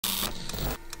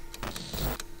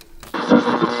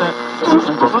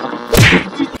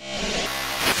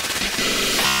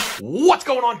What's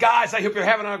going on, guys? I hope you're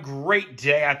having a great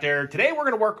day out there. Today we're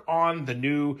going to work on the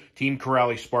new Team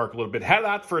Corally Spark a little bit. Had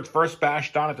out for its first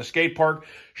bash down at the skate park.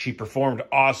 She performed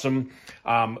awesome.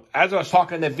 As I was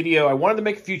talking in that video, I wanted to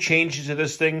make a few changes to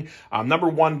this thing. Number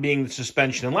one being the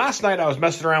suspension. And last night I was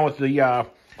messing around with the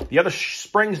other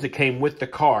springs that came with the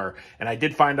car, and I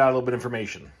did find out a little bit of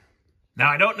information. Now,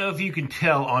 I don't know if you can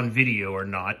tell on video or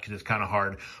not, because it's kind of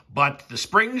hard, but the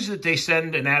springs that they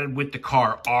send and added with the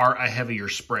car are a heavier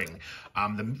spring.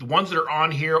 The ones that are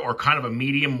on here are kind of a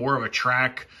medium, more of a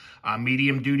track,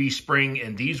 medium-duty spring,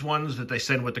 and these ones that they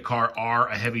send with the car are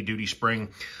a heavy-duty spring.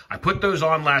 I put those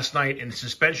on last night, and the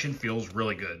suspension feels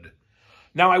really good.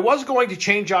 Now, I was going to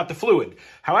change out the fluid.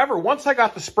 However, once I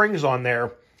got the springs on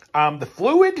there, the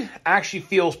fluid actually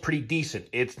feels pretty decent.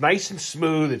 It's nice and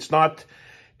smooth.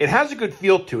 It has a good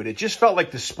feel to it. It just felt like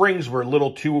the springs were a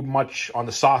little too much on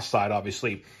the soft side,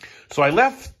 obviously. So I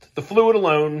left the fluid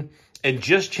alone and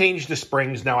just changed the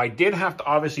springs. Now, I did have to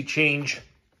obviously change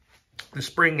the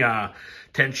spring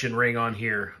tension ring on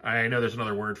here. I know there's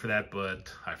another word for that,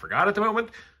 but I forgot at the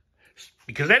moment.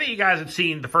 Because any of you guys have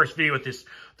seen the first video with this,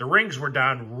 the rings were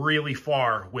down really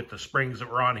far with the springs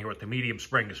that were on here, with the medium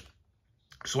springs.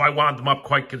 So I wound them up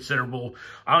quite considerable.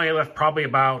 I only left probably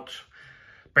about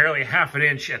barely a half an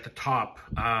inch at the top,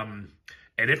 and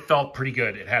it felt pretty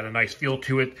good. It had a nice feel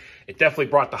to it. It definitely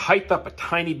brought the height up a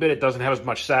tiny bit. It doesn't have as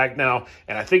much sag now,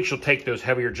 and I think she'll take those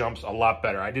heavier jumps a lot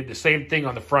better. I did the same thing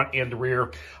on the front and the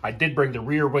rear. I did bring the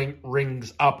rear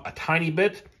rings up a tiny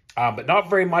bit, but not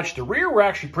very much. The rear were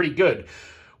actually pretty good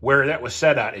where that was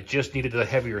set at. It just needed the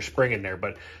heavier spring in there,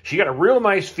 but she got a real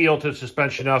nice feel to the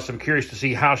suspension now, so I'm curious to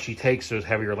see how she takes those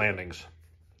heavier landings.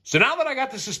 So now that I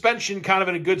got the suspension kind of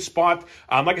in a good spot,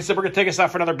 like I said, we're going to take us out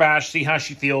for another bash, see how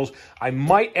she feels. I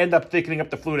might end up thickening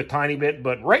up the fluid a tiny bit,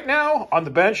 but right now, on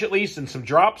the bench at least, and some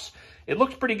drops, it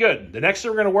looks pretty good. The next thing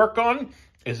we're going to work on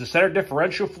is the center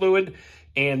differential fluid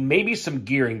and maybe some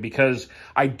gearing, because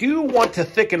I do want to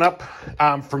thicken up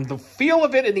from the feel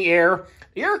of it in the air.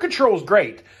 The air control is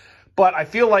great, but I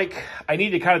feel like I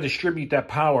need to kind of distribute that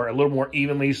power a little more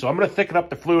evenly. So I'm going to thicken up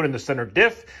the fluid in the center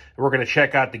diff. We're going to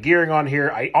check out the gearing on here.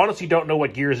 I honestly don't know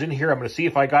what gear is in here. I'm going to see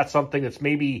if I got something that's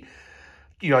maybe,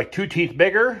 like 2 teeth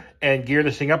bigger and gear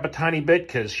this thing up a tiny bit,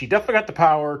 because she definitely got the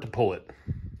power to pull it.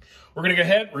 We're going to go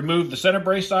ahead, remove the center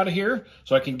brace out of here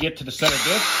so I can get to the center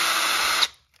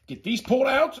diff. Get these pulled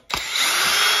out.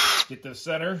 Get to the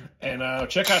center and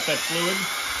check out that fluid.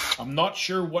 I'm not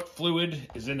sure what fluid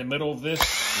is in the middle of this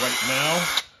right now,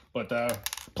 but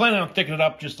planning on thickening it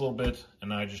up just a little bit,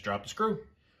 and I just dropped the screw.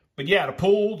 But yeah, to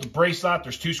pull the brace out,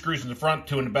 there's 2 screws in the front,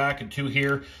 2 in the back, and 2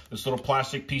 here. This little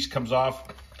plastic piece comes off,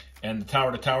 and the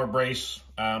tower-to-tower brace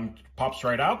pops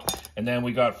right out. And then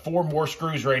we got 4 more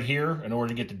screws right here in order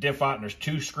to get the diff out, and there's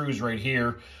 2 screws right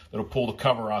here that'll pull the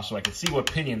cover off so I can see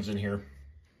what pinion's in here.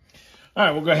 All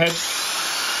right, we'll go ahead.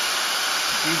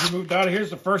 These are moved out of here. It's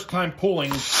the first time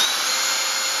pulling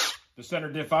the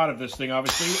center diff out of this thing,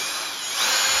 obviously.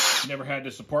 Never had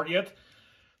this apart yet.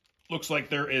 Looks like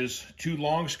there is 2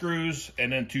 long screws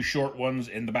and then 2 short ones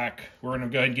in the back. We're going to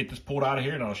go ahead and get this pulled out of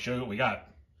here, and I'll show you what we got.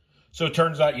 So it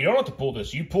turns out you don't have to pull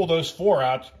this. You pull those 4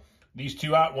 out, these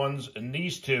 2 out ones, and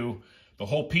these 2. The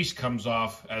whole piece comes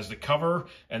off as the cover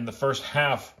and the first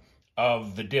half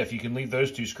of the diff. You can leave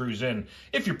those 2 screws in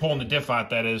if you're pulling the diff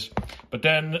out, that is. But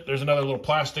then there's another little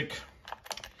plastic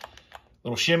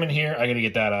little shim in here. I got to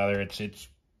get that out of there. It's a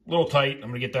little tight. I'm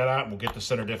going to get that out, and we'll get the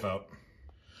center diff out.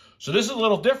 So this is a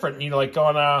little different, like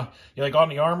on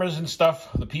the Armas and stuff,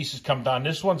 the pieces come down.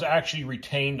 This one's actually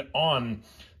retained on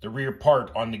the rear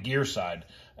part on the gear side.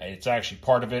 It's actually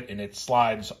part of it, and it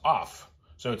slides off.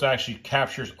 So it actually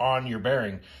captures on your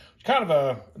bearing. It's kind of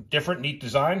a different, neat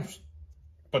design.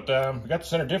 But we got the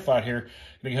center diff out here.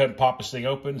 I'm going to go ahead and pop this thing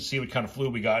open and see what kind of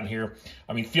fluid we got in here.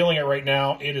 I mean, feeling it right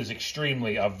now, it is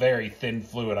extremely a very thin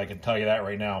fluid. I can tell you that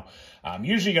right now. I'm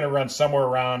usually going to run somewhere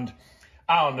around,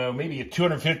 I don't know, maybe a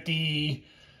 250,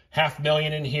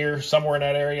 $500,000 in here, somewhere in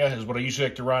that area is what I usually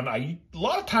like to run. I a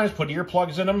lot of times put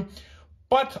earplugs in them,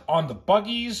 but on the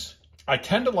buggies, I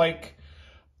tend to like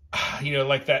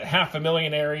that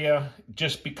 $500,000 area,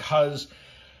 just because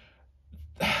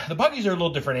the buggies are a little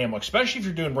different animal, especially if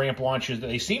you're doing ramp launches.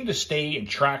 They seem to stay and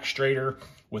track straighter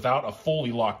without a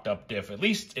fully locked up diff. At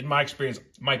least in my experience,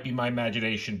 might be my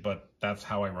imagination, but that's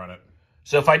how I run it.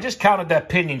 So if I just counted that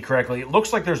pinion correctly, it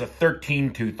looks like there's a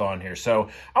 13 tooth on here. So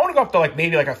I want to go up to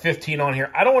maybe a 15 on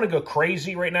here. I don't want to go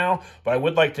crazy right now, but I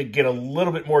would like to get a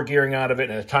little bit more gearing out of it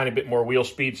and a tiny bit more wheel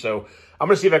speed. So I'm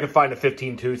going to see if I can find a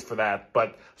 15 tooth for that.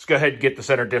 But let's go ahead and get the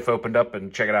center diff opened up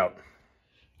and check it out.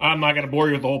 I'm not going to bore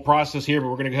you with the whole process here, but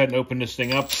we're going to go ahead and open this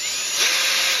thing up.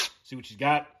 See what she's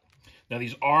got. Now,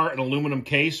 these are an aluminum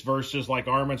case versus like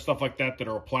Arma and stuff like that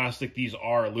are plastic. These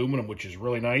are aluminum, which is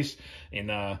really nice.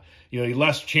 And,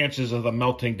 less chances of them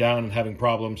melting down and having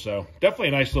problems. So definitely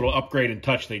a nice little upgrade and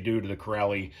touch they do to the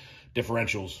Corally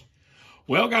differentials.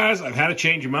 Well, guys, I've had a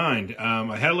change of mind.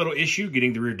 I had a little issue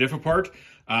getting the rear diff apart.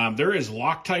 There is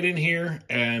Loctite in here,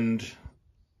 and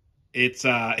it's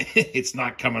it's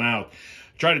not coming out.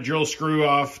 I tried to drill a screw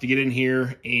off to get in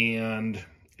here, and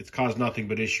it's caused nothing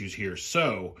but issues here.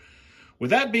 So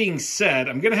with that being said,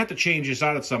 I'm going to have to change this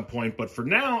out at some point, but for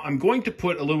now, I'm going to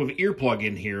put a little bit of earplug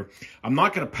in here. I'm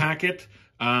not going to pack it,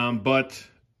 but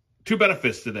two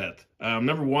benefits to that.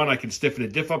 Number one, I can stiffen the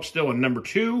diff up still, and number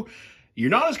two, you're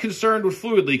not as concerned with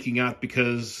fluid leaking out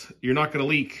because you're not going to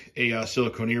leak a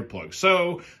silicone earplug.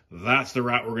 So that's the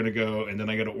route we're going to go, and then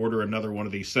I got to order another one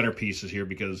of these centerpieces here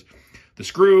because the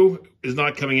screw is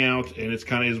not coming out, and it's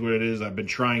kind of is what it is. I've been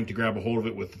trying to grab a hold of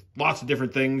it with lots of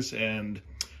different things, and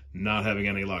not having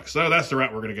any luck. So that's the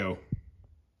route we're going to go.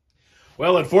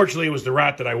 Well, unfortunately, it was the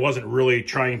route that I wasn't really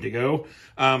trying to go.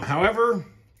 However,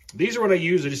 these are what I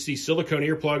use. I just see silicone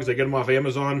earplugs. I get them off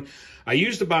Amazon. I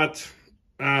used about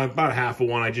half of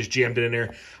one. I just jammed it in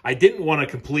there. I didn't want to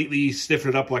completely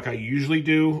stiffen it up like I usually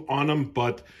do on them,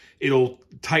 but it'll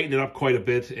tighten it up quite a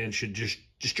bit and should just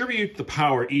distribute the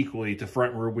power equally to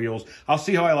front and rear wheels. I'll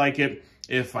see how I like it.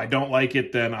 If I don't like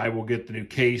it, then I will get the new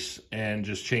case and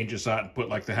just change this out and put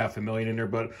like the $500,000 in there,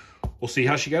 but we'll see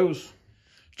how she goes.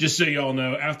 Just so y'all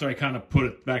know, after I kind of put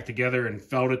it back together and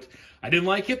felt it, I didn't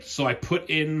like it, so I put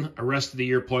in a rest of the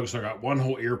earplug, so I got one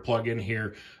whole earplug in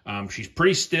here. She's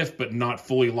pretty stiff, but not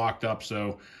fully locked up,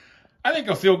 so I think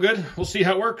I'll feel good. We'll see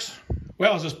how it works.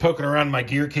 Well, I was just poking around my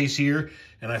gear case here,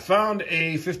 and I found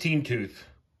a 15 tooth.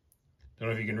 Don't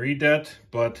know if you can read that,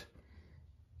 but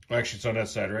actually, it's on that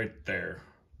side right there.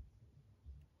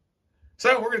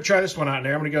 So we're going to try this one out in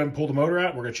there. I'm going to go ahead and pull the motor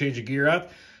out. We're going to change the gear out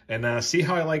and see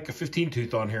how I like a 15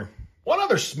 tooth on here. One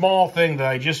other small thing that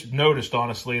I just noticed,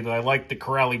 honestly, that I liked the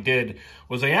Corally did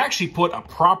was they actually put a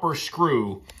proper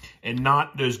screw and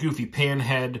not those goofy pan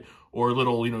head or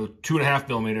little, 2.5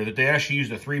 millimeter, that they actually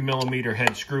used a 3 millimeter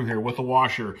head screw here with a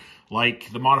washer,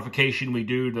 like the modification we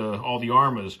do to all the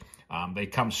Armas. They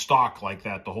come stock like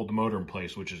that to hold the motor in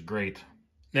place, which is great.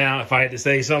 Now, if I had to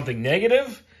say something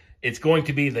negative, it's going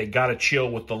to be they got to chill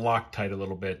with the Loctite a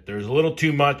little bit. There's a little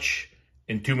too much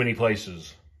in too many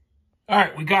places. All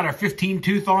right, we got our 15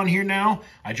 tooth on here now.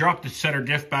 I dropped the center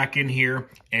diff back in here,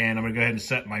 and I'm going to go ahead and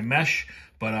set my mesh.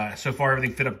 But so far,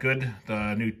 everything fit up good.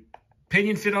 The new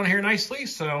pinion fit on here nicely,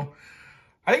 so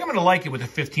I think I'm going to like it with a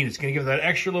 15. It's going to give that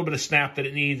extra little bit of snap that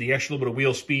it needs, the extra little bit of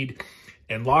wheel speed.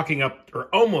 And locking up, or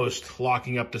almost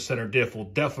locking up the center diff will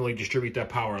definitely distribute that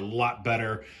power a lot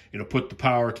better. It'll put the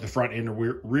power to the front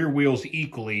and rear wheels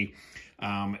equally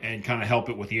and kind of help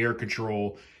it with the air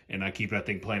control and keep that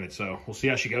thing planted. So we'll see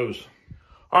how she goes.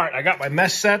 All right, I got my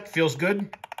mesh set. Feels good.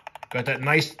 Got that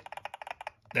nice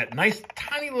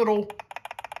tiny little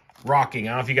rocking.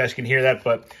 I don't know if you guys can hear that,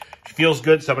 but it feels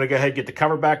good. So I'm going to go ahead and get the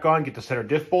cover back on, get the center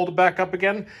diff bolted back up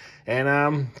again.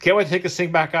 And can't wait to take this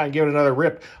thing back out and give it another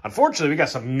rip. Unfortunately, we got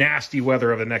some nasty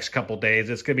weather over the next couple days.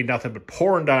 It's going to be nothing but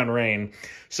pouring down rain.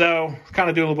 So kind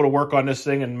of doing a little bit of work on this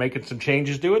thing and making some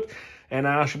changes to it. And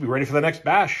I should be ready for the next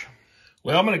bash.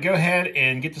 Well, I'm going to go ahead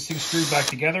and get this thing screwed back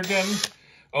together again.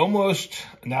 Almost.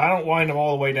 Now, I don't wind them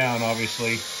all the way down,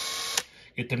 obviously.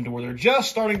 Get them to where they're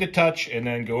just starting to touch and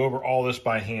then go over all this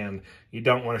by hand. You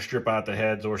don't want to strip out the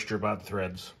heads or strip out the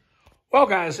threads. Well,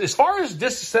 guys, as far as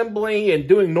disassembling and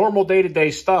doing normal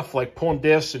day-to-day stuff like pulling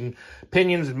diffs and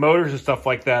pinions and motors and stuff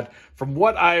like that, from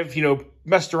what I've,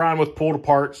 messed around with, pulled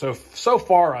apart so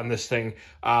far on this thing,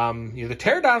 the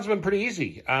teardowns have been pretty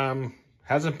easy.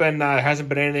 Hasn't been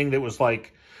anything that was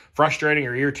like frustrating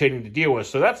or irritating to deal with.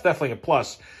 So that's definitely a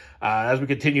plus as we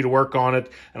continue to work on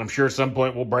it. And I'm sure at some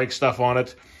point we'll break stuff on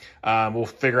it. We'll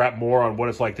figure out more on what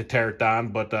it's like to tear it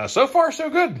down. But so far, so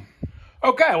good.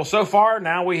 Okay, well, so far,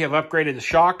 now we have upgraded the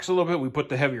shocks a little bit. We put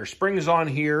the heavier springs on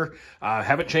here.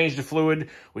 Haven't changed the fluid.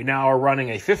 We now are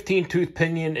running a 15-tooth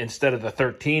pinion instead of the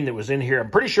 13 that was in here. I'm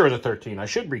pretty sure it's a 13. I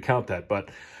should recount that, but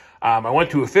I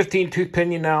went to a 15-tooth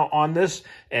pinion now on this,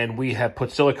 and we have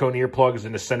put silicone earplugs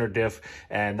in the center diff,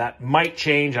 and that might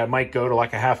change. I might go to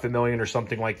like a $500,000 or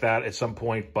something like that at some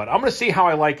point, but I'm going to see how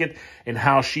I like it and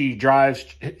how she drives,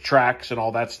 tracks, and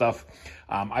all that stuff.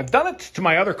 I've done it to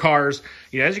my other cars.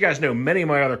 As you guys know, many of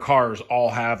my other cars all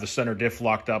have the center diff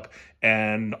locked up,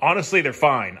 and honestly, they're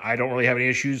fine. I don't really have any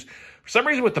issues. For some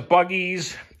reason with the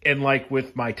buggies and like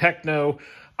with my Techno,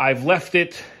 I've left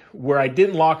it where I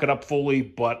didn't lock it up fully,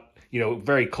 but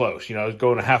very close. I was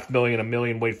going 500,000, 1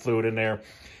 million weight fluid in there.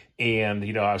 And,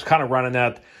 I was kind of running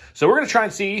that. So we're going to try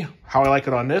and see how I like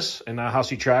it on this and how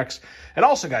she tracks. And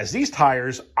also, guys, these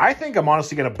tires, I think I'm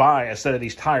honestly going to buy a set of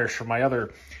these tires for my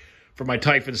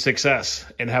Typhon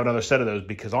 6S and have another set of those,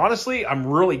 because honestly, I'm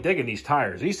really digging these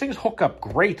tires. These things hook up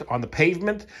great on the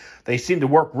pavement. They seem to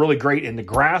work really great in the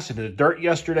grass and in the dirt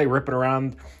yesterday, ripping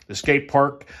around the skate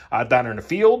park down there in the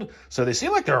field. So they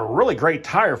seem like they're a really great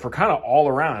tire for kind of all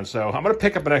around. So I'm going to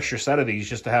pick up an extra set of these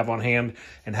just to have on hand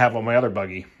and have on my other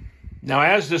buggy. Now,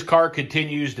 as this car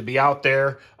continues to be out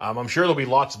there, I'm sure there'll be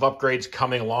lots of upgrades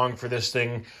coming along for this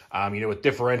thing, with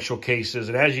differential cases.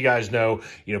 And as you guys know,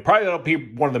 probably that'll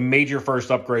be one of the major first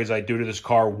upgrades I do to this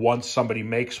car once somebody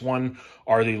makes one,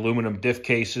 are the aluminum diff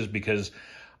cases, because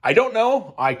I don't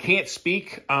know, I can't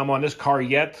speak on this car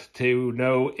yet to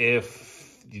know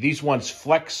if these ones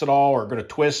flex at all or are going to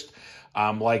twist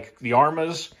like the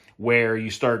Armas, where you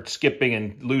start skipping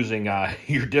and losing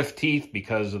your diff teeth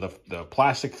because of the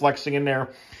plastic flexing in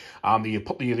there. The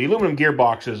aluminum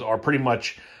gearboxes are pretty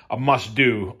much a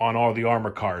must-do on all the Armor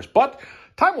cars. But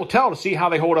time will tell to see how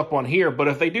they hold up on here. But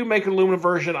if they do make an aluminum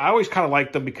version, I always kind of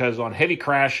like them, because on heavy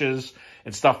crashes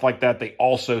and stuff like that, they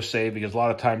also save, because a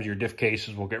lot of times your diff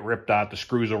cases will get ripped out. The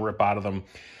screws will rip out of them,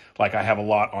 like I have a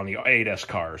lot on the 8S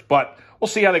cars. But we'll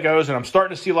see how that goes, and I'm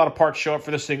starting to see a lot of parts show up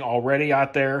for this thing already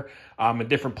out there in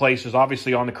different places,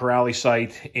 obviously on the Corally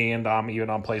site, and even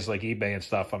on places like eBay and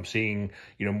stuff. I'm seeing,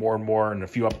 more and more, and a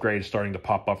few upgrades starting to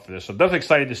pop up for this. So I'm definitely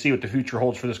excited to see what the future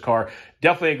holds for this car.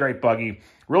 Definitely a great buggy.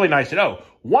 Really nice to know.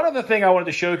 One other thing I wanted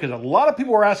to show you, because a lot of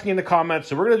people were asking in the comments,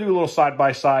 so we're going to do a little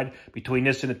side-by-side between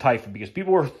this and the Typhon, because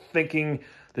people were thinking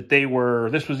that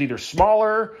this was either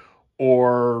smaller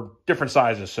or different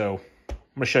sizes. So I'm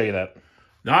going to show you that.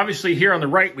 Now, obviously, here on the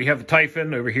right, we have the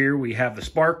Typhon. Over here, we have the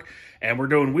Spark. And we're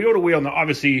doing wheel-to-wheel. Now,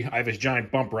 obviously, I have this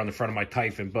giant bumper on the front of my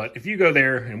Typhon. But if you go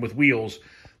there and with wheels,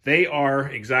 they are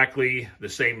exactly the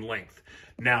same length.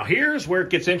 Now, here's where it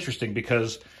gets interesting,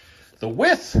 because the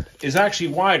width is actually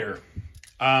wider.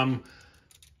 The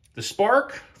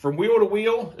Spark from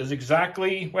wheel-to-wheel is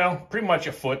exactly, well, pretty much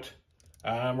a foot.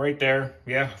 Right there.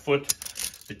 Yeah, a foot.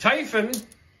 The Typhon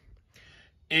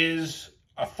is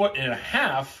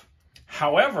 1.5 feet.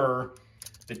 However,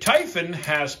 the Typhon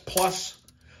has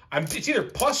it's either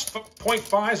plus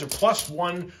 0.5s or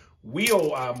 +1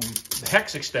 wheel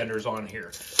hex extenders on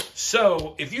here.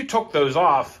 So if you took those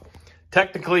off,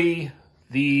 technically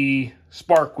the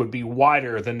Spark would be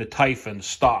wider than the Typhon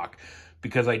stock,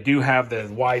 because I do have the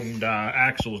widened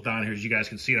axles down here, as you guys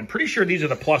can see. And I'm pretty sure these are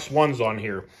the +1s on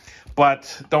here,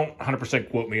 but don't 100%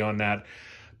 quote me on that.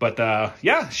 But,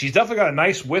 yeah, she's definitely got a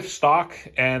nice width stock,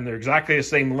 and they're exactly the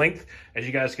same length, as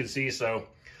you guys can see. So,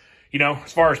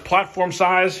 as far as platform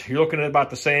size, you're looking at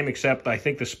about the same, except I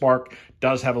think the Spark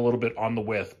does have a little bit on the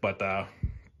width. But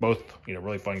both,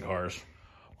 really fun cars.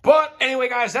 But anyway,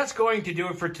 guys, that's going to do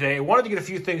it for today. I wanted to get a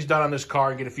few things done on this car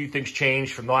and get a few things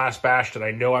changed from the last bash that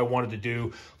I know I wanted to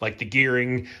do, like the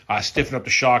gearing, stiffen up the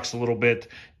shocks a little bit.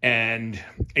 And,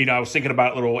 I was thinking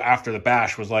about it a little after the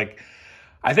bash, was like,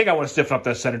 I think I want to stiffen up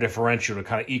that center differential to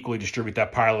kind of equally distribute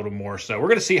that power a little more. So we're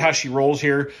going to see how she rolls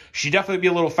here. She definitely be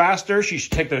a little faster. She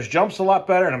should take those jumps a lot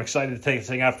better, and I'm excited to take this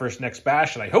thing out for its next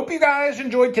bash. And I hope you guys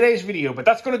enjoyed today's video, but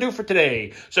that's going to do it for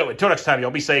today. So until next time,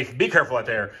 y'all be safe. Be careful out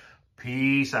there.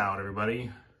 Peace out, everybody.